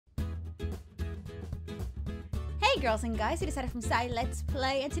Hey girls and guys, it is Zaira from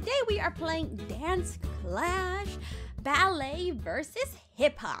ZaiLetsPlay, and today we are playing Dance Clash Ballet versus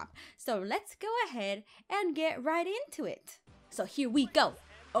Hip Hop. So let's go ahead and get right into it. So here we go.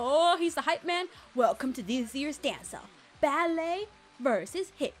 Oh, he's the hype man. Welcome to this year's dance-off. Ballet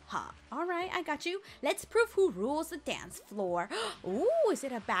versus Hip Hop. All right, I got you. Let's prove who rules the dance floor. Ooh, is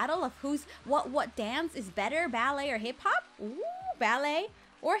it a battle of who's what dance is better, ballet or hip hop? Ooh, ballet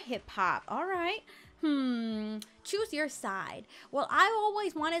or hip hop. All right. Choose your side. Well, I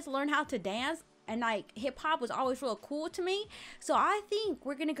always wanted to learn how to dance, and like hip hop was always real cool to me. So I think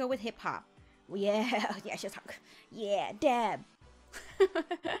we're gonna go with hip hop. Yeah, yeah, she's talk. Yeah, Deb.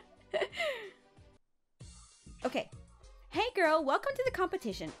 Okay. Hey girl, welcome to the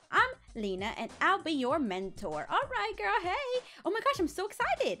competition. I'm Lena and I'll be your mentor. All right, girl, hey. Oh my gosh, I'm so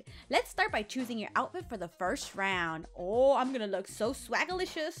excited. Let's start by choosing your outfit for the first round. Oh, I'm gonna look so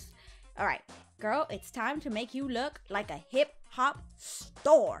swagalicious. All right, girl, it's time to make you look like a hip hop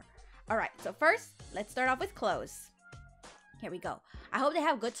star. All right, so first, let's start off with clothes. Here we go. I hope they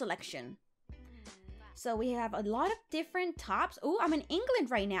have good selection. So we have a lot of different tops. Ooh, I'm in England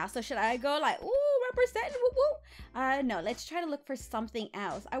right now. So should I go like, ooh, representing, woo woo? No, let's try to look for something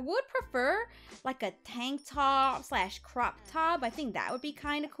else. I would prefer like a tank top slash crop top. I think that would be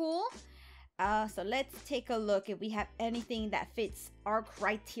kind of cool. So let's take a look if we have anything that fits our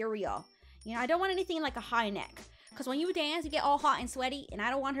criteria. You know, I don't want anything like a high neck. Because when you dance, you get all hot and sweaty. And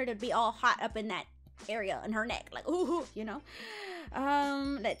I don't want her to be all hot up in that area in her neck. Like, ooh, you know.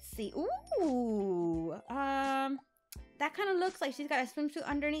 Let's see. Ooh. That kind of looks like she's got a swimsuit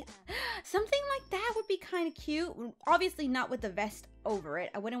underneath. Something like that would be kind of cute. Obviously not with the vest over it.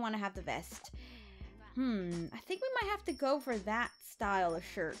 I wouldn't want to have the vest. I think we might have to go for that style of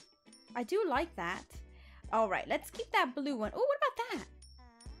shirt. I do like that. All right, let's keep that blue one. Oh, what about that?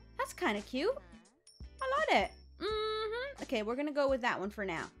 That's kind of cute. I like it. Okay, we're going to go with that one for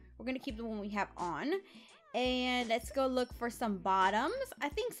now. We're going to keep the one we have on. And let's go look for some bottoms. I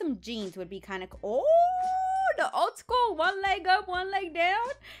think some jeans would be kind of cool. Oh, the old school. One leg up, one leg down.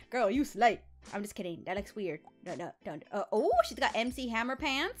 Girl, you slay. I'm just kidding. That looks weird. No, don't. Oh, she's got MC Hammer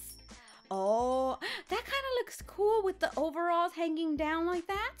pants. Oh, that kind of looks cool with the overalls hanging down like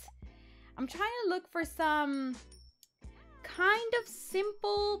that. I'm trying to look for some kind of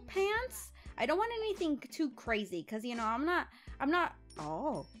simple pants. I don't want anything too crazy because, you know, I'm not.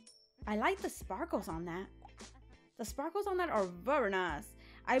 Oh, I like the sparkles on that. The sparkles on that are very nice.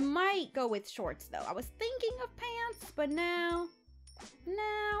 I might go with shorts though. I was thinking of pants, but now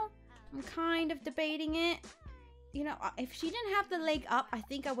I'm kind of debating it. You know, if she didn't have the leg up, I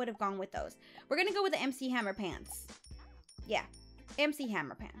think I would have gone with those. We're gonna go with the MC Hammer pants. Yeah, MC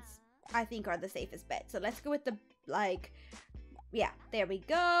Hammer pants I think are the safest bet. So let's go with the, like, yeah, there we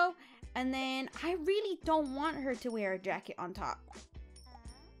go. And then I really don't want her to wear a jacket on top.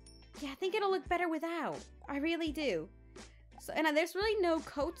 Yeah, I think it'll look better without. I really do. So, and there's really no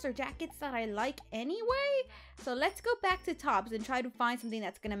coats or jackets that I like anyway. So let's go back to tops and try to find something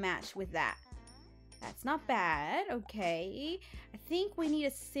that's gonna match with that. That's not bad. Okay. I think we need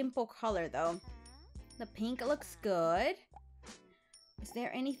a simple color though. The pink looks good. Is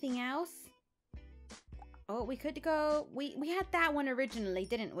there anything else? Oh, we could go. We had that one originally,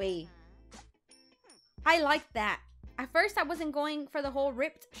 didn't we? I like that. At first, I wasn't going for the whole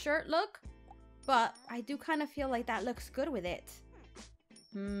ripped shirt look, but I do kind of feel like that looks good with it.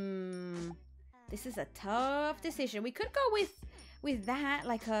 This is a tough decision. We could go with that,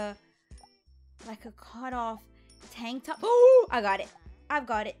 like a cut-off tank top. Oh, I got it. I've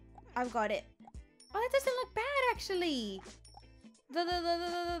got it. Oh, that doesn't look bad actually.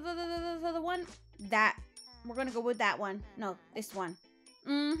 The one that we're gonna go with that one. No, this one.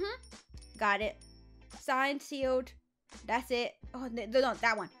 Got it. Signed, sealed. That's it. Oh, no,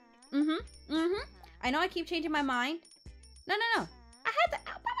 that one. I know I keep changing my mind. No. I had the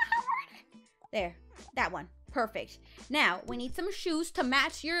there. That one. Perfect. Now we need some shoes to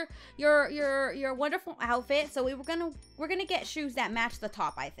match your wonderful outfit. So we're gonna get shoes that match the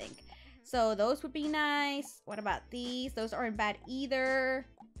top, I think. So those would be nice. What about these? Those aren't bad either.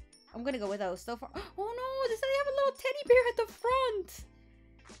 I'm gonna go with those so far. Oh no, they have a little teddy bear at the front.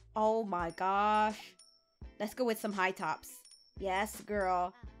 Oh my gosh. Let's go with some high tops. Yes,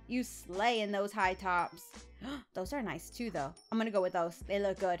 girl. You slay in those high tops. Those are nice too, though. I'm gonna go with those. They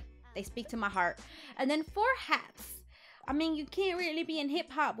look good. They speak to my heart. And then for hats. I mean, you can't really be in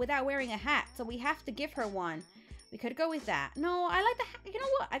hip-hop without wearing a hat. So we have to give her one. We could go with that. No, I like the hat. You know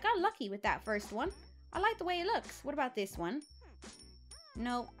what? I got lucky with that first one. I like the way it looks. What about this one?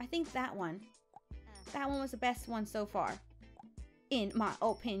 No, I think that one. That one was the best one so far. in my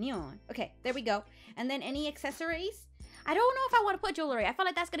opinion. Okay, there we go. And then any accessories? I don't know if I want to put jewelry. I feel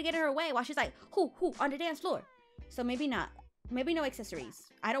like that's going to get in her way while she's like, whoo, on the dance floor. So maybe not. Maybe no accessories.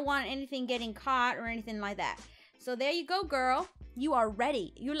 I don't want anything getting caught or anything like that. So there you go, girl. You are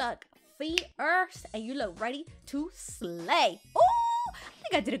ready. You look fierce and you look ready to slay. Oh, I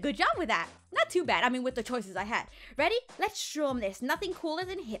think I did a good job with that. Not too bad. I mean, with the choices I had. Ready? Let's show them this. Nothing cooler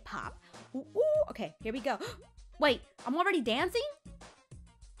than hip hop. Ooh, ooh. Okay, here we go. Wait, I'm already dancing?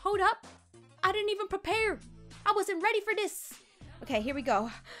 Hold up. I didn't even prepare. I wasn't ready for this. Okay, here we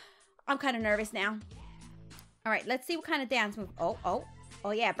go. I'm kind of nervous now. All right, let's see what kind of dance move. Oh,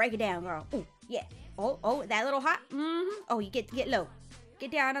 yeah, break it down, girl. Ooh, yeah. Oh, that little hot. Oh, you get low.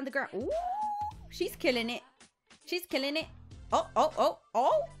 Get down on the ground. Ooh, she's killing it. She's killing it.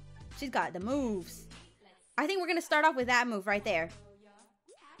 Oh. She's got the moves. I think we're going to start off with that move right there.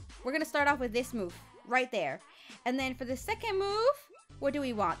 We're going to start off with this move right there. And then for the second move, what do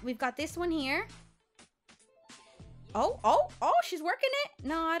we want? We've got this one here. Oh, she's working it.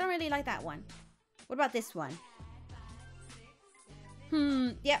 No, I don't really like that one. What about this one?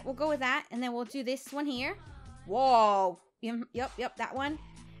 Yeah, we'll go with that. And then we'll do this one here. Whoa. Yep, that one.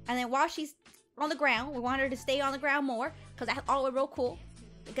 And then while she's on the ground, we want her to stay on the ground more because that's all real cool.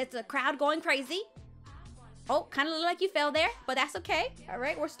 It gets the crowd going crazy. Oh, kind of look like you fell there, but that's okay. All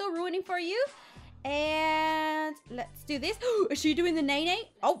right, we're still rooting for you. And let's do this. Is she doing the nay-nay?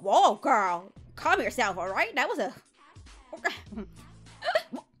 Oh, whoa, girl. Calm yourself, all right? That was a...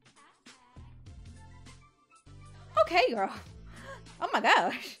 Okay, girl. Oh my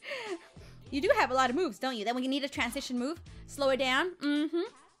gosh. You do have a lot of moves, don't you? Then we need a transition move. Slow it down.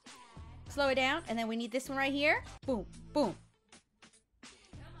 Slow it down. And then we need this one right here. Boom, boom.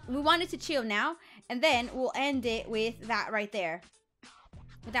 We want it to chill now. And then we'll end it with that right there.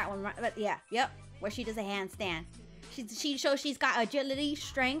 With that one, right? Yeah, yep. Where she does a handstand. She shows she's got agility,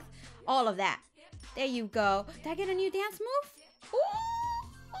 strength, all of that. There you go. Did I get a new dance move?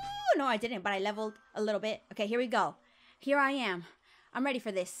 Ooh, no, I didn't, but I leveled a little bit. Okay, here we go. Here I am. I'm ready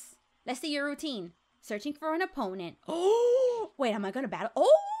for this. Let's see your routine. Searching for an opponent. Oh, wait, am I gonna battle?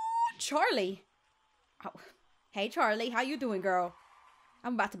 Oh, Charlie. Oh, hey, Charlie, how you doing, girl?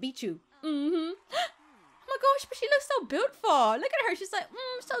 I'm about to beat you. Oh my gosh, but she looks so beautiful. Look at her. She's like,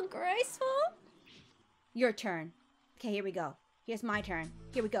 so graceful. Your turn. Okay, here we go. Here's my turn.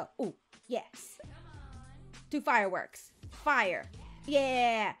 Here we go. Ooh, yes. Do fireworks. Fire.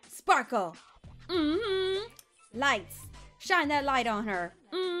 Yeah. Sparkle. Lights. Shine that light on her.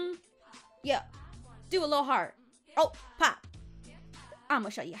 Yeah. Do a little heart. Oh, pop. I'm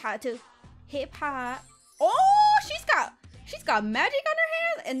gonna show you how to hip hop. Oh, she's got magic on her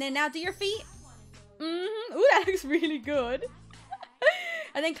hands. And then now do your feet. Ooh, that looks really good.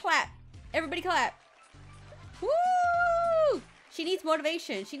 And then clap. Everybody clap. Woo! She needs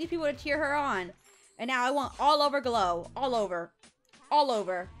motivation. She needs people to cheer her on. And now I want all over glow. All over. All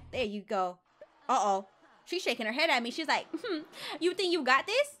over. There you go. Uh-oh. She's shaking her head at me. She's like, you think you got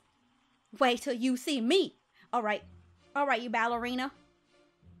this? Wait till you see me. All right. All right, you ballerina.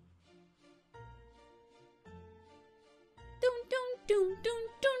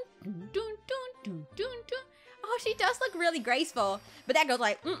 Oh, she does look really graceful. But that girl's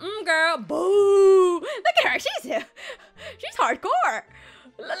like, girl, boo. Look at her. She's hardcore.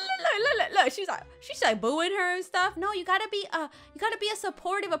 Look. She's like booing her and stuff. No, you gotta be a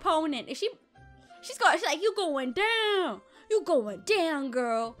supportive opponent. She's like, you going down. You going down,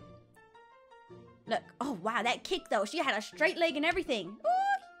 girl. Look. Oh wow, that kick though. She had a straight leg and everything.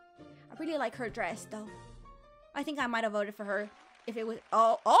 Ooh. I really like her dress though. I think I might have voted for her if it was.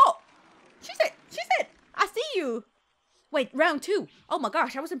 Oh. She said, I see you. Wait, round 2. Oh my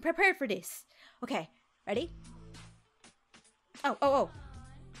gosh, I wasn't prepared for this. Okay, ready? Oh. All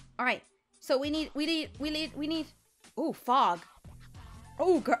right. So we need. Ooh, fog.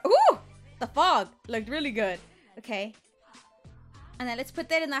 Oh, girl. Ooh, the fog looked really good. Okay. And then let's put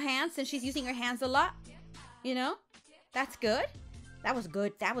that in the hands since she's using her hands a lot. You know, that's good. That was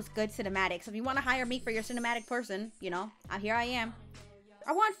good. That was good cinematics. If you want to hire me for your cinematic person, you know, here I am.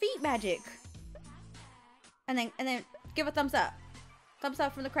 I want feet magic. And then give a thumbs up. Thumbs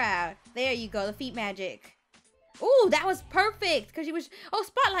up from the crowd. There you go. The feet magic. Ooh, that was perfect. Because she was... Oh,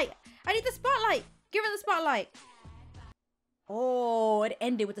 spotlight. I need the spotlight. Give her the spotlight. Oh, it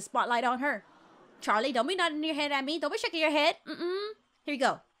ended with the spotlight on her. Charlie, don't be nodding your head at me. Don't be shaking your head. Here we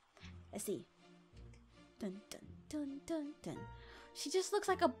go. Let's see. Dun, dun, dun, dun, dun. She just looks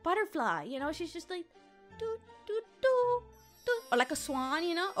like a butterfly. You know, she's just like... Doo, doo, doo, doo. Or like a swan,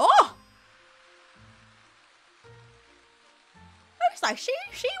 you know? Oh! It's like she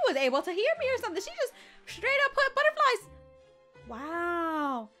was able to hear me or something. She just straight up put butterflies.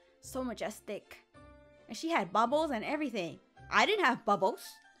 Wow. So majestic. And she had bubbles and everything. I didn't have bubbles.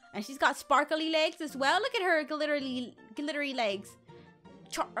 And she's got sparkly legs as well. Look at her glittery legs.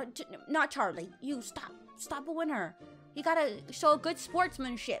 Not Charlie. You stop. Stop booing her. You gotta show good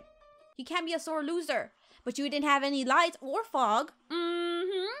sportsmanship. You can't be a sore loser. But you didn't have any lights or fog.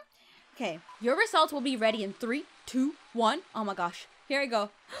 Okay. Your results will be ready in 3, 2, 1. Oh my gosh. Here I go.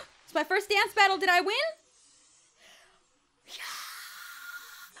 It's my first dance battle. Did I win?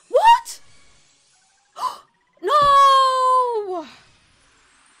 What? No!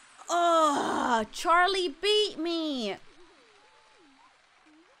 Oh, Charlie beat me. I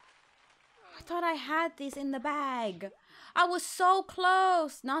thought I had this in the bag. I was so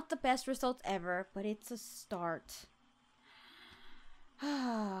close. Not the best results ever, but it's a start.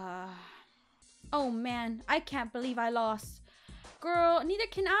 Oh man, I can't believe I lost. Girl, neither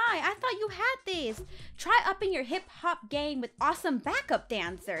can I. I thought you had this. Try upping your hip-hop game with awesome backup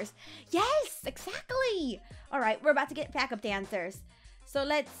dancers. Yes, exactly. All right, we're about to get backup dancers. So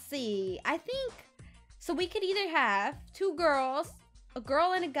let's see. I think, so we could either have 2 girls, a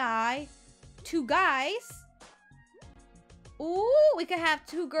girl and a guy, 2 guys. Ooh, we could have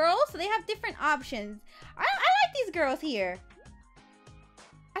 2 girls. So they have different options. I like these girls here.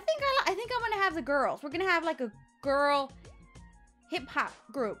 I think I'm gonna have the girls. We're gonna have like a girl hip-hop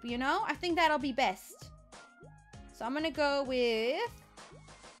group, you know? I think that'll be best. So I'm gonna go with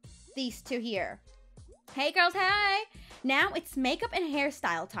these 2 here. Hey girls, hey! Now it's makeup and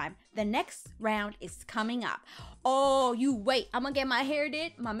hairstyle time. The next round is coming up. Oh, you wait. I'm gonna get my hair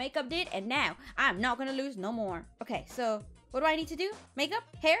did, my makeup did, and now I'm not gonna lose no more. Okay, so what do I need to do? Makeup?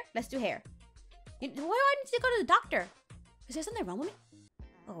 Hair? Let's do hair. Why do I need to go to the doctor? Is there something wrong with me?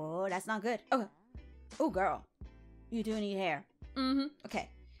 Oh, that's not good. Okay. Oh, girl. You do need hair. Okay.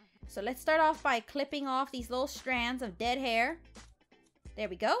 So let's start off by clipping off these little strands of dead hair. There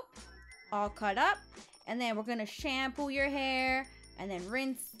we go. All cut up. And then we're going to shampoo your hair and then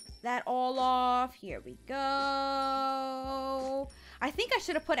rinse that all off. Here we go. I think I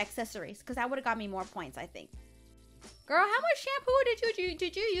should have put accessories because that would have got me more points, I think. Girl, how much shampoo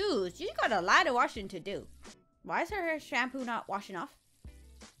did you use? You got a lot of washing to do. Why is her shampoo not washing off?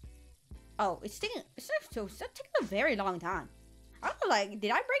 Oh, it's taking a very long time. I was like,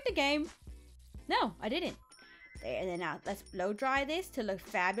 did I break the game? No, I didn't. There, and then now let's blow dry this to look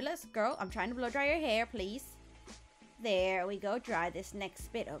fabulous. Girl, I'm trying to blow dry your hair, please. There we go. Dry this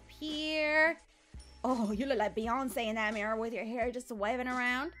next bit up here. Oh, you look like Beyonce in that mirror with your hair just waving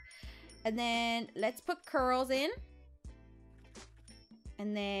around. And then let's put curls in.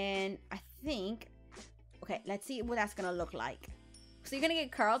 And then I think, okay, let's see what that's gonna look like. So you're gonna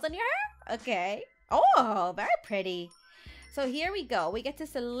get curls on your hair? Okay. Oh, very pretty. So here we go. We get to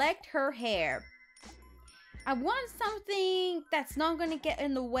select her hair. I want something that's not going to get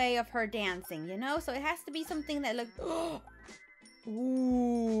in the way of her dancing, you know? So it has to be something that looks...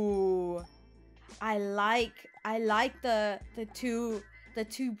 Ooh. I like the two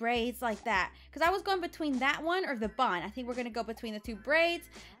braids like that. Because I was going between that one or the bun. I think we're going to go between the 2 braids.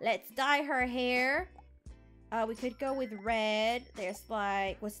 Let's dye her hair. We could go with red. There's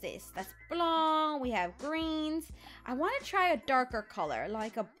like, what's this? That's blonde. We have greens. I want to try a darker color,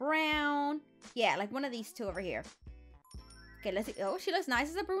 like a brown. Yeah, like one of these 2 over here. Okay, let's see. Oh, she looks nice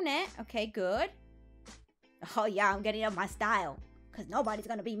as a brunette. Okay, good. Oh, yeah, I'm getting up my style. Because nobody's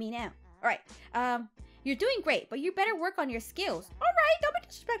going to beat me now. All right. You're doing great, but you better work on your skills. All right, don't be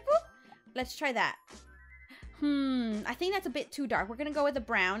disrespectful. Let's try that. I think that's a bit too dark. We're going to go with the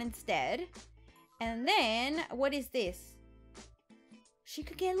brown instead. And then, what is this? She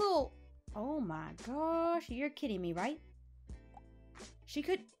could get a little... Oh my gosh, you're kidding me, right? She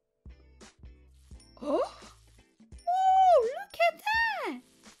could... Oh! Oh, look at that!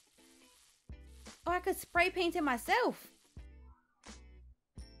 Oh, I could spray paint it myself.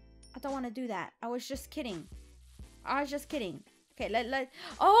 I don't want to do that. I was just kidding. Okay, let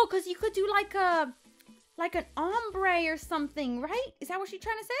oh, because you could do like an ombre or something, right? Is that what she's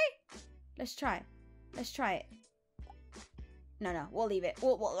trying to say? Let's try it. No, we'll leave it.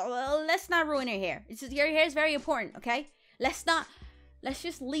 Let's not ruin her hair. It's just, your hair is very important, okay? Let's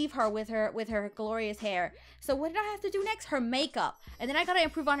just leave her with her glorious hair. So what did I have to do next? Her makeup. And then I gotta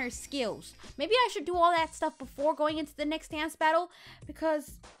improve on her skills. Maybe I should do all that stuff before going into the next dance battle.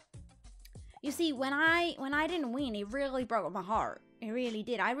 Because, you see, when I didn't win, it really broke my heart. It really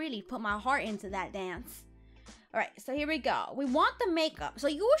did. I really put my heart into that dance. Alright, so here we go. We want the makeup. So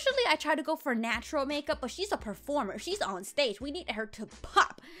usually I try to go for natural makeup, but she's a performer. She's on stage. We need her to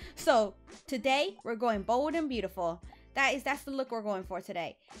pop. So today, we're going bold and beautiful. That's the look we're going for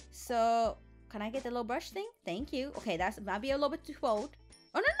today. So, Can I get the little brush thing? Thank you. Okay, that's might be a little bit too bold.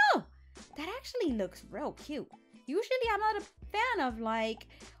 Oh, no, no. That actually looks real cute. Usually, I'm not a fan of, like,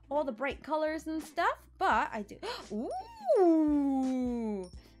 all the bright colors and stuff, but I do. Ooh.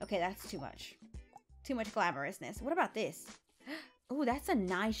 Okay, that's too much. Too much glamorousness. What about this? Oh, that's a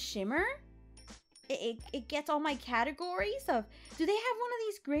nice shimmer. It gets all my categories of... Do they have one of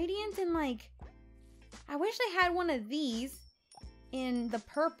these gradients in, like... I wish they had one of these in the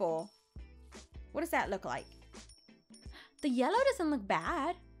purple. What does that look like? The yellow doesn't look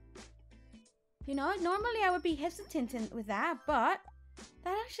bad. You know, normally I would be hesitant with that, but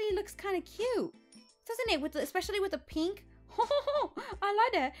that actually looks kind of cute. Doesn't it? With the, especially with the pink. I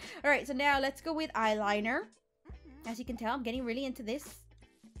like that. All right, so now let's go with eyeliner. As you can tell, I'm getting really into this.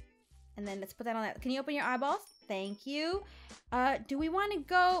 And then let's put that on that. Can you open your eyeballs? Thank you. Do we want to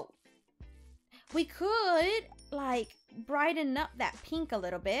go... We could, like, brighten up that pink a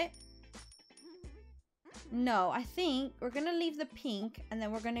little bit. No, I think we're going to leave the pink. And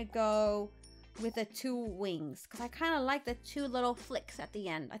then we're going to go with the 2 wings. Because I kind of like the 2 little flicks at the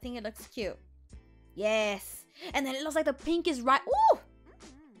end. I think it looks cute. Yes. And then it looks like the pink is right. Ooh!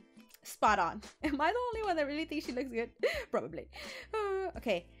 Spot on. Am I the only one that really thinks she looks good? Probably.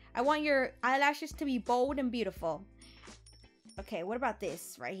 Okay. I want your eyelashes to be bold and beautiful. Okay, what about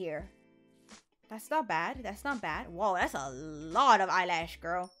this right here? That's not bad. That's not bad. Whoa, that's a lot of eyelash,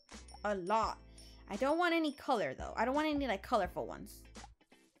 girl. A lot. I don't want any color, though. I don't want any, like, colorful ones.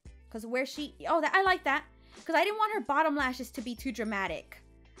 Because where she... Oh, I like that. Because I didn't want her bottom lashes to be too dramatic.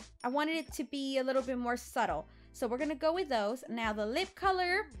 I wanted it to be a little bit more subtle. So we're going to go with those. Now, the lip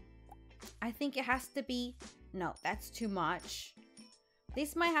color... I think it has to be... No, that's too much.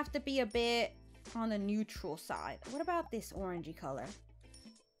 This might have to be a bit on the neutral side. What about this orangey color?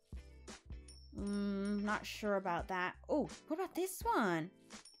 Not sure about that. Oh, what about this one?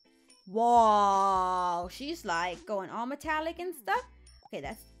 Whoa, she's like going all metallic and stuff. Okay,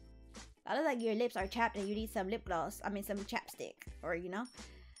 that looks like your lips are chapped and you need some lip gloss. I mean, some chapstick, or you know.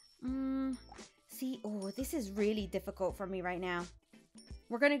 See, oh, this is really difficult for me right now.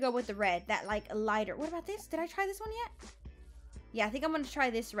 We're gonna go with the red, that like lighter. What about this? Did I try this one yet? Yeah, I think I'm gonna try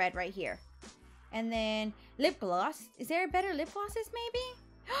this red right here. And then lip gloss. Is there better lip glosses maybe?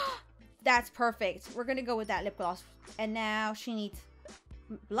 That's perfect. We're gonna go with that lip gloss. And now she needs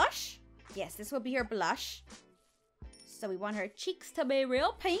blush. Yes, this will be her blush. So we want her cheeks to be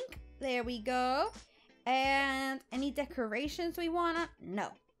real pink. There we go. And any decorations we wanna? No,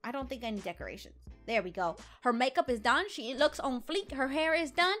 I don't think any decorations. There we go. Her makeup is done. She looks on fleek. Her hair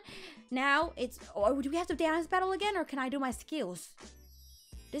is done. Now it's... Oh, do we have to dance battle again, or can I do my skills?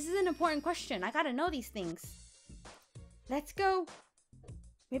 This is an important question. I gotta know these things. Let's go.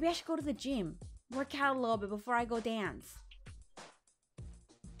 Maybe I should go to the gym. Work out a little bit before I go dance.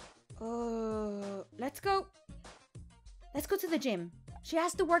 Let's go. Let's go to the gym. She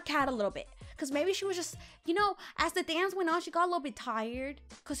has to work out a little bit. Because maybe she was just, you know, as the dance went on, she got a little bit tired.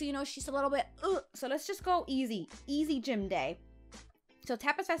 Because, you know, she's a little bit, So let's just go easy. Easy gym day. So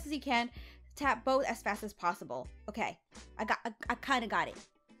tap as fast as you can. Tap both as fast as possible. Okay. I kind of got it.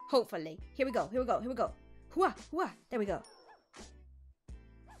 Hopefully. Here we go. Here we go. Here we go. Hooah. Hooah. There we go.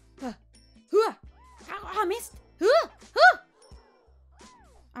 Hooah. Oh, I missed.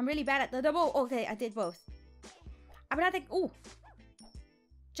 I'm really bad at the double. Okay, I did both. I'm gonna think. Ooh.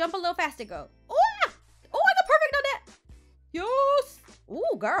 Jump a little faster, go. Oh, I got perfect on that. Yes.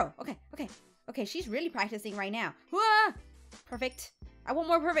 Ooh, girl. Okay, okay. Okay, she's really practicing right now. Perfect. I want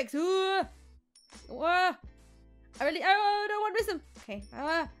more perfects. I don't want to miss them. Okay.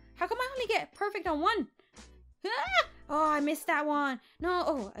 How come I only get perfect on one? Oh, I missed that one. No.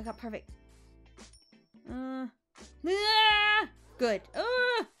 Oh, I got perfect. Good.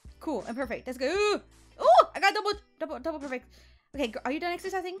 Cool and perfect. That's good. Oh, I got double perfect. Okay, are you done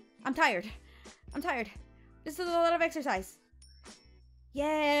exercising? I'm tired. This is a lot of exercise.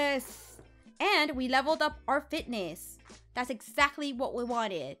 Yes. And we leveled up our fitness. That's exactly what we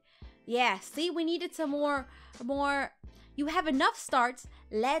wanted. Yeah, see, we needed some more. You have enough starts.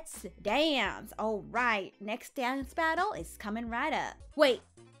 Let's dance. All right, next dance battle is coming right up. Wait,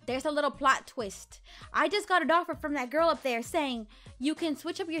 there's a little plot twist. I just got an offer from that girl up there saying you can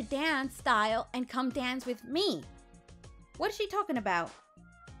switch up your dance style and come dance with me. What is she talking about?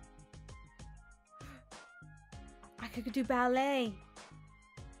 I could do ballet.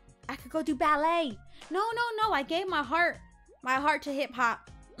 I could go do ballet. No. I gave my heart to hip hop.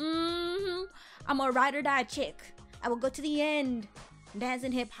 I'm a ride or die chick. I will go to the end. Dance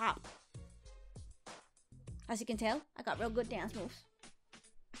in hip hop. As you can tell, I got real good dance moves.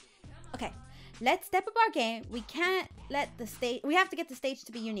 Okay, let's step up our game. We can't let the stage. We have to get the stage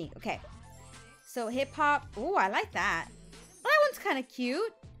to be unique. Okay. So hip hop. Oh, I like that. That one's kind of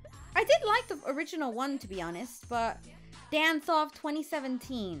cute. I did like the original one, to be honest, but Dance Off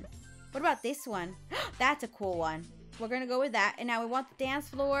 2017. What about this one? That's a cool one. We're gonna go with that. And now we want the dance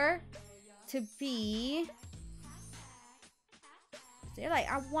floor to be... They're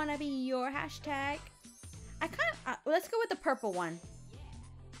like, I wanna be your hashtag. I kind let's go with the purple one.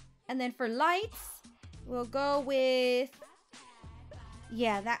 And then for lights, we'll go with...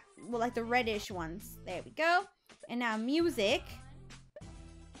 Yeah, that... Well, like the reddish ones. There we go. And now music.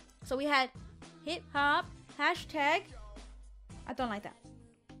 So we had hip hop, hashtag. I don't like that.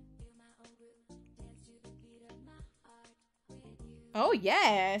 Oh,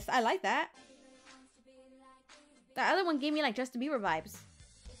 yes. I like that. The other one gave me like Justin Bieber vibes.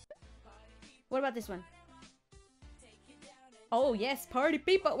 What about this one? Oh, yes. Party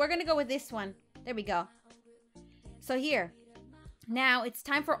people. We're going to go with this one. There we go. So here. Now it's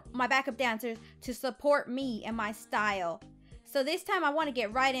time for my backup dancers to support me and my style. So this time I want to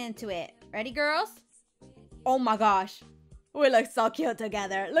get right into it. Ready, girls? Oh my gosh. We look so cute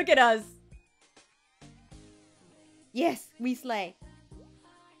together. Look at us. Yes, we slay.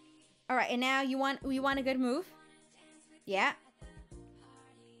 All right, and now you want a good move? Yeah.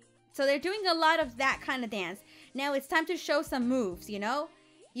 So they're doing a lot of that kind of dance. Now it's time to show some moves, you know?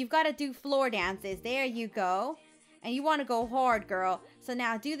 You've got to do floor dances. There you go. And you want to go hard, girl. So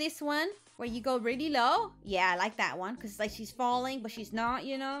now do this one where you go really low. Yeah, I like that one because it's like she's falling, but she's not,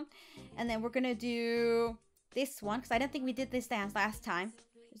 you know? And then we're going to do this one because I don't think we did this dance last time.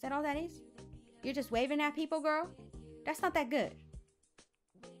 Is that all that is? You're just waving at people, girl? That's not that good.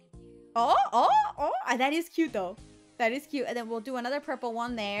 Oh, that is cute though. That is cute. And then we'll do another purple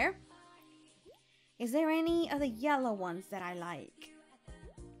one there. Is there any other yellow ones that I like?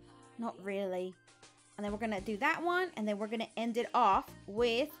 Not really. And then we're going to do that one. And then we're going to end it off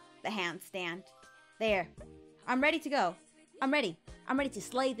with the handstand. There. I'm ready to go. I'm ready. I'm ready to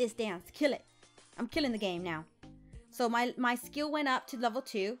slay this dance. Kill it. I'm killing the game now. So my skill went up to level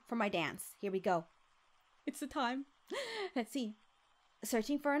 2 for my dance. Here we go. It's the time. Let's see.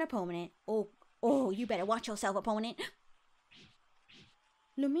 Searching for an opponent. Oh, you better watch yourself, opponent.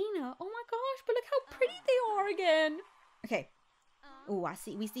 Lumina. Oh my gosh, but look how pretty they are again. Okay. Oh,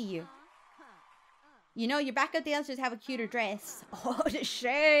 we see you. You know, your backup dancers have a cuter dress. Oh, the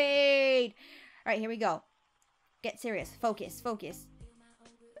shade. All right, here we go. Get serious. Focus.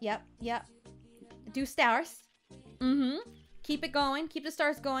 Yep. Do stars. Keep it going. Keep the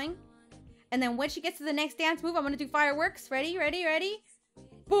stars going. And then when she gets to the next dance move, I'm going to do fireworks. Ready?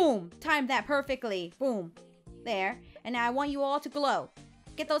 Boom. Timed that perfectly. Boom. There. And now I want you all to glow.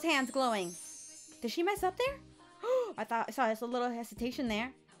 Get those hands glowing. Did she mess up there? I saw a little hesitation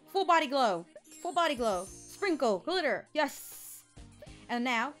there. Full body glow. Sprinkle. Glitter. Yes. And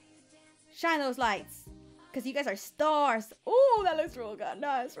now, shine those lights. Because you guys are stars. Oh, that looks real good.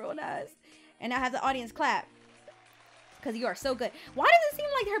 Nice. Real nice. And now have the audience clap. Because you are so good. Why does it seem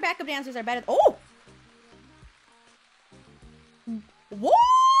like her backup dancers are better? Oh! What?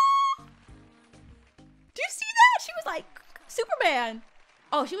 Do you see that? She was like Superman.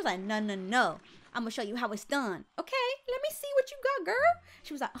 Oh, she was like, no. I'm going to show you how it's done. Okay, let me see what you got, girl.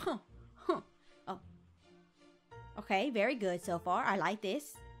 She was like, huh. Oh. Okay, very good so far. I like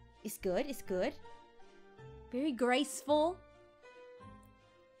this. It's good. Very graceful.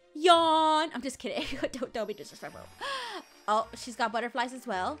 Yawn. I'm just kidding. Don't be disrespectful. Oh, she's got butterflies as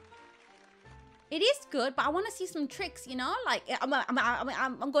well. It is good, but I want to see some tricks, you know? Like,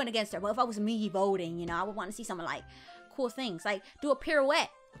 I'm going against her. Well, if I was me voting, you know, I would want to see some, like, cool things. Like, do a pirouette.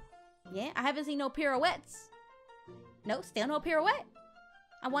 Yeah, I haven't seen no pirouettes. No, still no pirouette.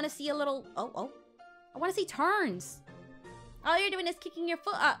 I want to see a little... Oh. I want to see turns. All you're doing is kicking your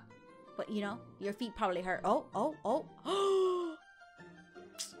foot up. But, you know, your feet probably hurt. Oh.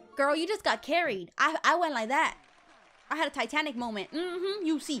 Girl, you just got carried. I went like that. I had a Titanic moment.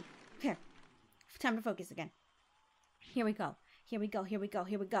 You see. Here. Time to focus again. Here we go. Here we go.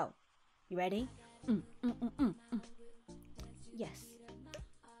 You ready? Yes.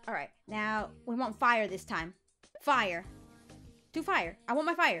 All right. Now, we want fire this time. Fire. Do fire. I want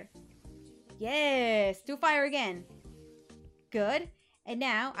my fire. Yes. Do fire again. Good. And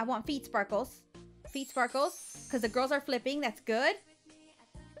now, I want feet sparkles. Because the girls are flipping. That's good.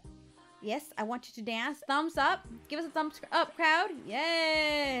 Yes, I want you to dance. Thumbs up. Give us a thumbs up, crowd.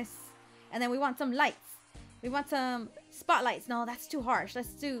 Yes. And then we want some lights. We want some spotlights. No, that's too harsh. Let's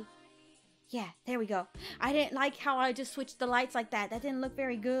do... Yeah, there we go. I didn't like how I just switched the lights like that. That didn't look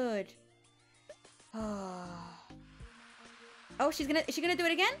very good. Oh, is she gonna do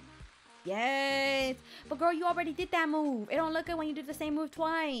it again? Yes. But girl, you already did that move. It don't look good when you do the same move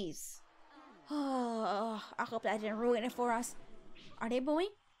twice. Oh, I hope that didn't ruin it for us. Are they booing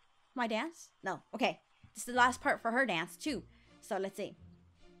my dance? No. Okay. This is the last part for her dance, too. So, let's see.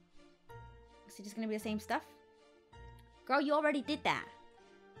 Is it just going to be the same stuff? Girl, you already did that.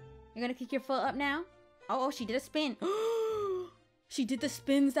 You're going to kick your foot up now? Oh, she did a spin. She did the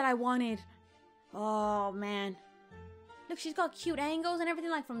spins that I wanted. Oh, man. Look, she's got cute angles and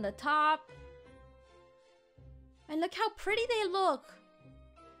everything, like from the top. And look how pretty they look.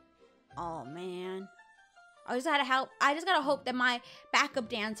 Oh, man. I just gotta hope that my backup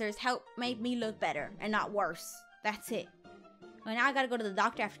dancers help make me look better and not worse. That's it. And now I gotta go to the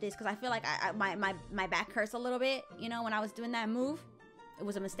doctor after this because I feel like my back hurts a little bit. You know, when I was doing that move, it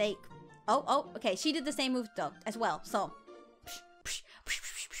was a mistake. Oh, okay. She did the same move though as well. So,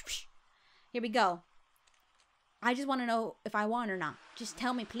 here we go. I just want to know if I won or not. Just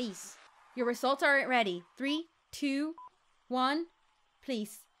tell me, please. Your results are ready. 3, 2, 1.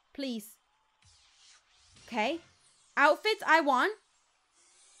 Please. Please. Okay. Outfits, I won.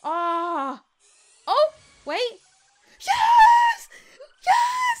 Oh, wait. Yes!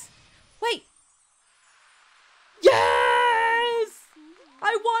 Yes! Wait. Yes!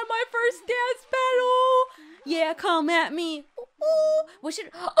 I won my first dance battle. Yeah, come at me. Ooh.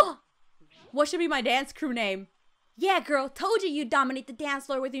 What should be my dance crew name? Yeah, girl, told you'd dominate the dance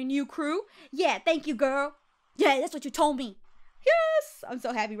floor with your new crew. Yeah, thank you, girl. Yeah, that's what you told me. Yes! I'm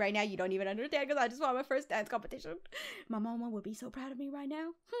so happy right now. You don't even understand because I just won my first dance competition. My mama would be so proud of me right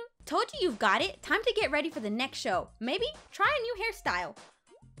now. Told you you've got it. Time to get ready for the next show. Maybe try a new hairstyle.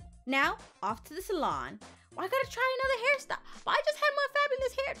 Now, off to the salon. Well, I gotta try another hairstyle. But I just had my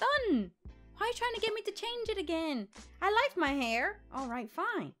fabulous hair done. Why are you trying to get me to change it again? I liked my hair. All right,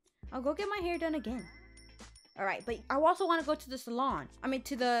 fine. I'll go get my hair done again. All right, but I also want to go to the salon. I mean,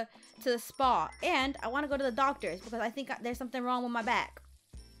 to the spa. And I want to go to the doctors because I think there's something wrong with my back.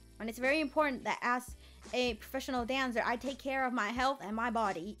 And it's very important that as a professional dancer, I take care of my health and my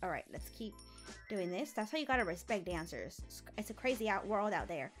body. All right, let's keep doing this. That's how you got to respect dancers. It's a crazy world out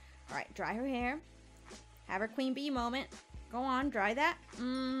there. All right, dry her hair. Have her queen bee moment. Go on, dry that. But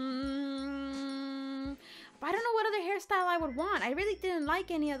I don't know what other hairstyle I would want. I really didn't like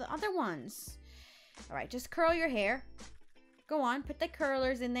any of the other ones. All right, just curl your hair. Go on, put the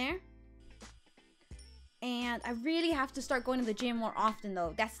curlers in there. And I really have to start going to the gym more often,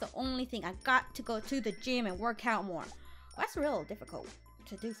 though. That's the only thing. I got to go to the gym and work out more. Well, that's real difficult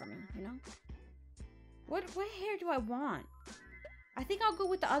to do for me, you know? What hair do I want? I think I'll go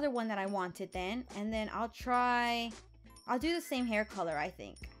with the other one that I wanted then. And then I'll do the same hair color, I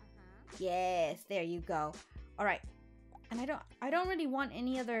think. Yes, there you go. All right. And I don't really want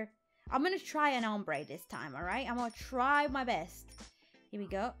any other... I'm going to try an ombre this time, all right? I'm going to try my best. Here we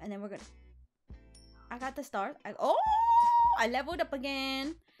go. And then we're going to... I got the stars. I leveled up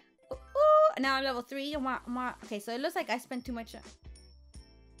again. Ooh, now I'm level 3. Okay, so it looks like I spent too much...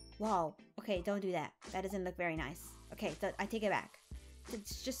 Wow. Okay, don't do that. That doesn't look very nice. Okay, so I take it back.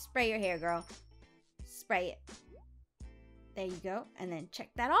 Just spray your hair, girl. Spray it. There you go. And then check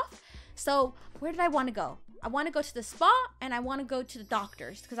that off. So, where did I want to go? I want to go to the spa and I want to go to the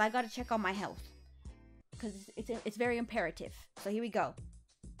doctors because I got to check on my health. Because it's very imperative. So, here we go.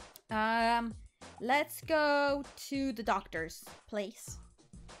 Let's go to the doctor's place.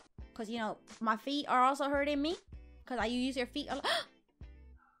 Because, you know, my feet are also hurting me. Because you use your feet a lot.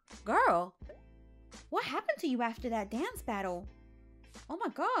 Girl, what happened to you after that dance battle? Oh my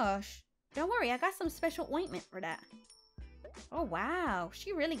gosh. Don't worry, I got some special ointment for that. Oh wow,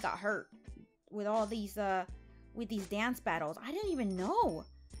 she really got hurt with all these with these dance battles. I didn't even know.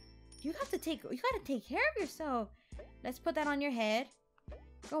 You gotta take care of yourself. Let's put that on your head.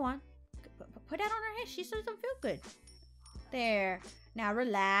 Go on. Put that on her head. She still doesn't feel good. There. Now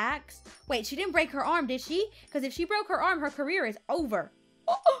relax. Wait, she didn't break her arm, did she? Because if she broke her arm, her career is over.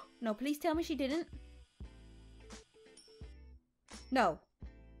 Oh, no, please tell me she didn't. No.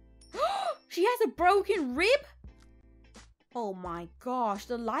 She has a broken rib? Oh my gosh,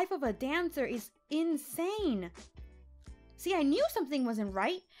 the life of a dancer is insane. See, I knew something wasn't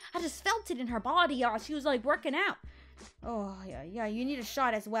right. I just felt it in her body, y'all. She was like working out. Oh, yeah, you need a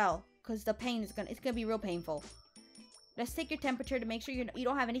shot as well. Because the pain is it's gonna be real painful. Let's take your temperature to make sure you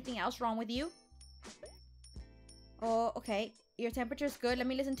don't have anything else wrong with you. Oh, okay. Your temperature is good. Let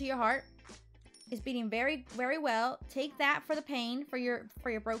me listen to your heart. It's beating very, very well. Take that for the pain, for your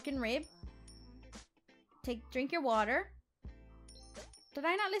broken rib. Drink your water. Did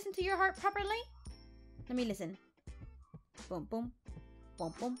I not listen to your heart properly? Let me listen. Boom, boom.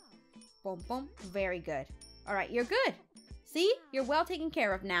 Boom, boom. Boom, boom. Very good. All right, you're good. See? You're well taken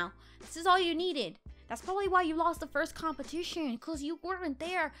care of now. This is all you needed. That's probably why you lost the first competition, because you weren't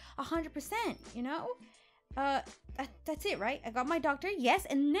there 100%, you know? That's it, right? I got my doctor, yes,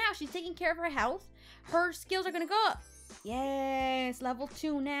 and now she's taking care of her health. Her skills are gonna go up. Yes, level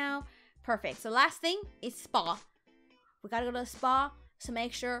 2 now. Perfect. So last thing is spa. We gotta go to the spa to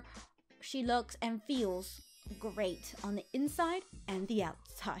make sure she looks and feels great on the inside and the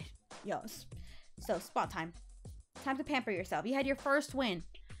outside. Yes. So spa time. Time to pamper yourself. You had your first win.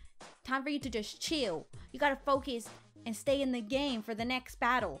 Time for you to just chill. You gotta focus and stay in the game for the next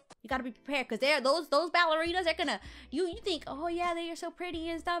battle. You gotta be prepared, because they're those ballerinas. They're gonna you think, oh yeah, they are so pretty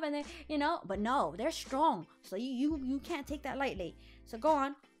and stuff, and they, you know, but no, they're strong. So you can't take that lightly. So go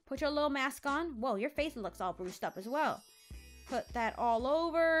on, put your little mask on. Whoa, your face looks all bruised up as well. Put that all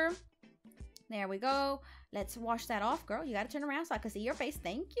over. There we go. Let's wash that off, girl. You gotta turn around so I can see your face.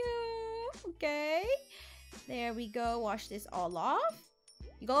 Thank you. Okay. There we go. Wash this all off.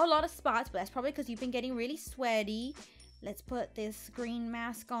 You got a lot of spots, but that's probably because you've been getting really sweaty. Let's put this green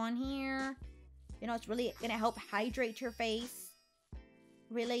mask on here. You know, it's really gonna help hydrate your face.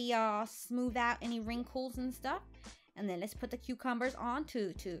 Really smooth out any wrinkles and stuff. And then let's put the cucumbers on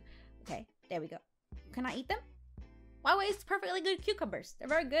too. Okay, there we go. Can I eat them? Why waste perfectly good cucumbers? They're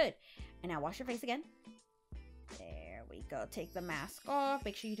very good. And now wash your face again. There we go. Take the mask off.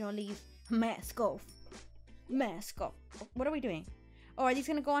 Make sure you don't leave mask off. Mask off. What are we doing? Oh, are these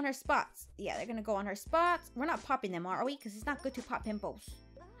gonna go on her spots? Yeah, they're gonna go on her spots. We're not popping them, are we? Because it's not good to pop pimples.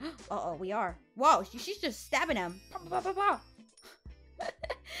 Uh-oh, we are. Whoa, she's just stabbing them. Pop, pop, pop, pop.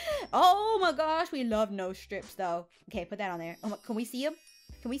 Oh my gosh, we love nose strips though. Okay, put that on there. Oh, can we see them?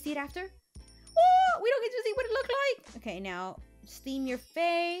 Can we see it after? Oh, we don't get to see what it looked like. Okay, now steam your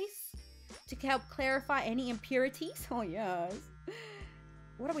face to help clarify any impurities. Oh yes.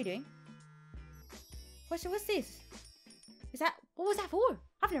 What are we doing? What's this? What was that for?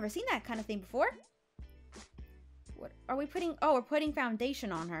 I've never seen that kind of thing before. What are we putting? Oh, we're putting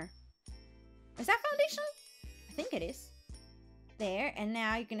foundation on her. Is that foundation? I think it is. There, and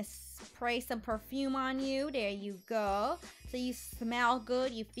now you're gonna spray some perfume on you. There you go. So you smell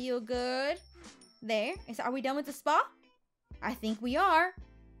good, you feel good. There. Are we done with the spa? I think we are.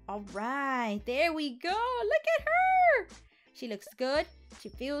 All right, there we go. Look at her. She looks good. She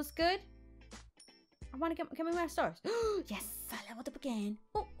feels good. I want to get my stars. Yes, I leveled up again.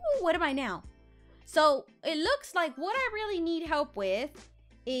 Oh, what am I now? So it looks like what I really need help with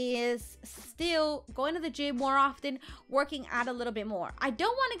is still going to the gym more often, working out a little bit more. I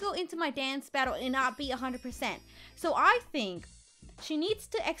don't want to go into my dance battle and not be 100%. So I think she needs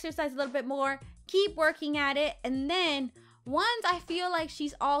to exercise a little bit more, keep working at it, and then once I feel like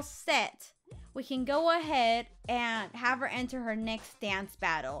she's all set, we can go ahead and have her enter her next dance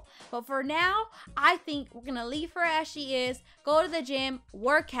battle. But for now, I think we're gonna leave her as she is, go to the gym,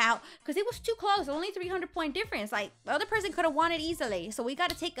 work out, because it was too close, only 300-point difference. Like, the other person could have won it easily. So we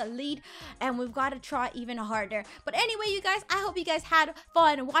gotta take a lead, and we've gotta try even harder. But anyway, you guys, I hope you guys had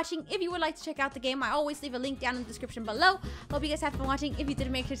fun watching. If you would like to check out the game, I always leave a link down in the description below. Hope you guys had fun watching. If you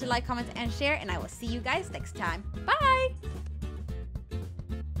did, make sure to like, comment, and share, and I will see you guys next time. Bye!